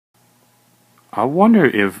I wonder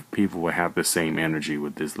if people would have the same energy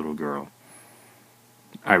with this little girl.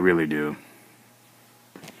 I really do.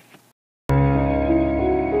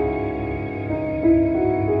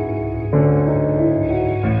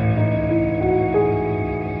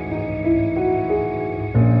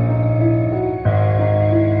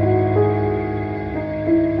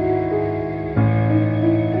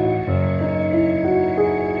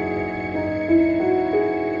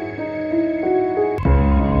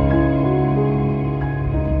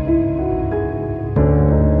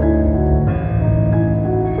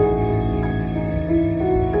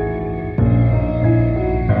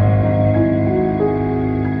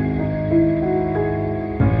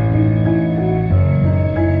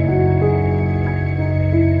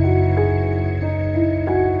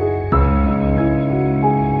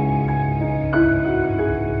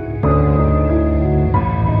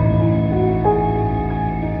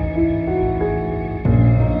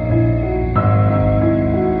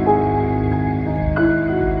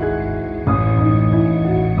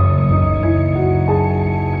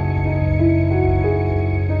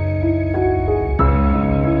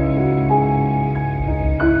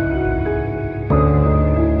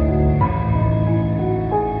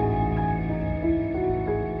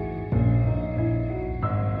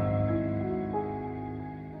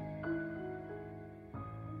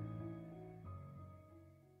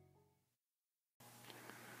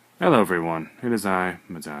 Hello everyone, it is I,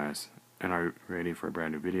 Matthias, and are you ready for a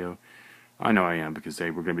brand new video? I know I am, because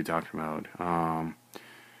today we're going to be talking about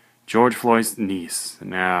George Floyd's niece.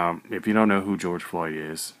 Now, if you don't know who George Floyd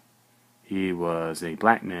is, he was a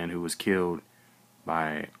black man who was killed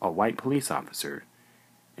by a white police officer.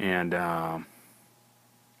 And I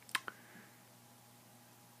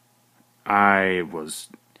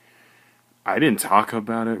didn't talk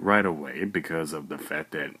about it right away because of the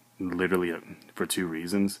fact that literally for two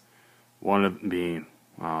reasons. One of them being,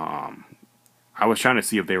 I was trying to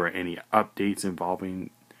see if there were any updates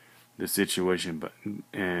involving the situation,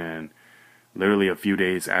 and literally a few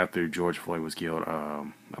days after George Floyd was killed, a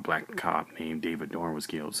black cop named David Dorn was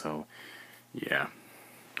killed. So, yeah.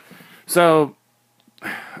 So,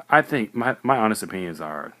 I think my honest opinions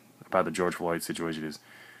are about the George Floyd situation is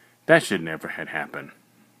that should never had happened.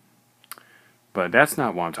 But that's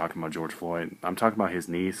not why I'm talking about George Floyd. I'm talking about his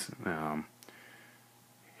niece.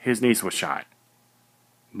 His niece was shot.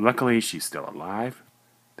 Luckily, she's still alive.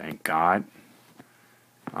 Thank God.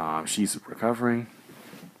 She's recovering.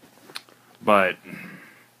 But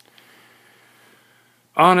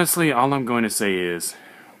honestly, all I'm going to say is,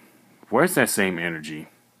 where's that same energy?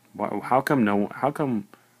 How come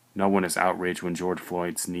no one is outraged when George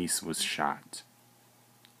Floyd's niece was shot?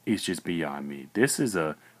 It's just beyond me. This is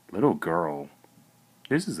a little girl.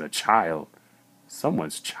 This is a child.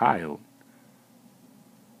 Someone's child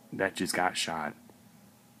that just got shot.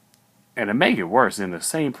 And to make it worse, in the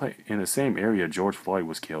same area George Floyd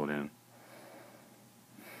was killed in.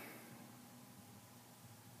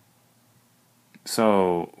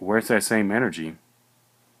 So, where's that same energy?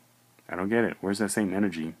 I don't get it. Where's that same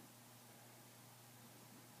energy?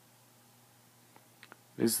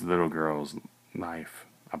 This little girl's life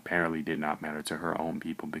apparently did not matter to her own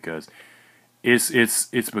people, because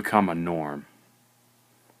it's become a norm.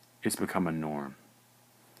 It's become a norm.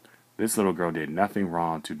 This little girl did nothing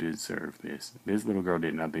wrong to deserve this. This little girl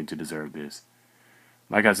did nothing to deserve this.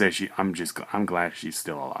 Like I said, I'm glad she's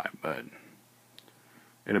still alive, but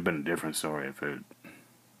it'd have been a different story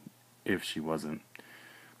if she wasn't.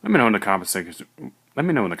 Let me know in the comment section. Let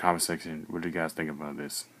me know in the comment section what do you guys think about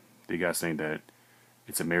this. Do you guys think that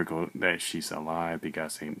it's a miracle that she's alive? Do you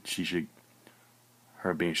guys think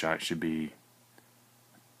her being shot should be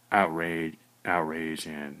outraged,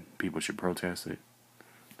 and people should protest it?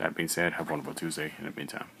 That being said, have a wonderful Tuesday. In the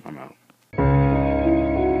meantime, I'm out.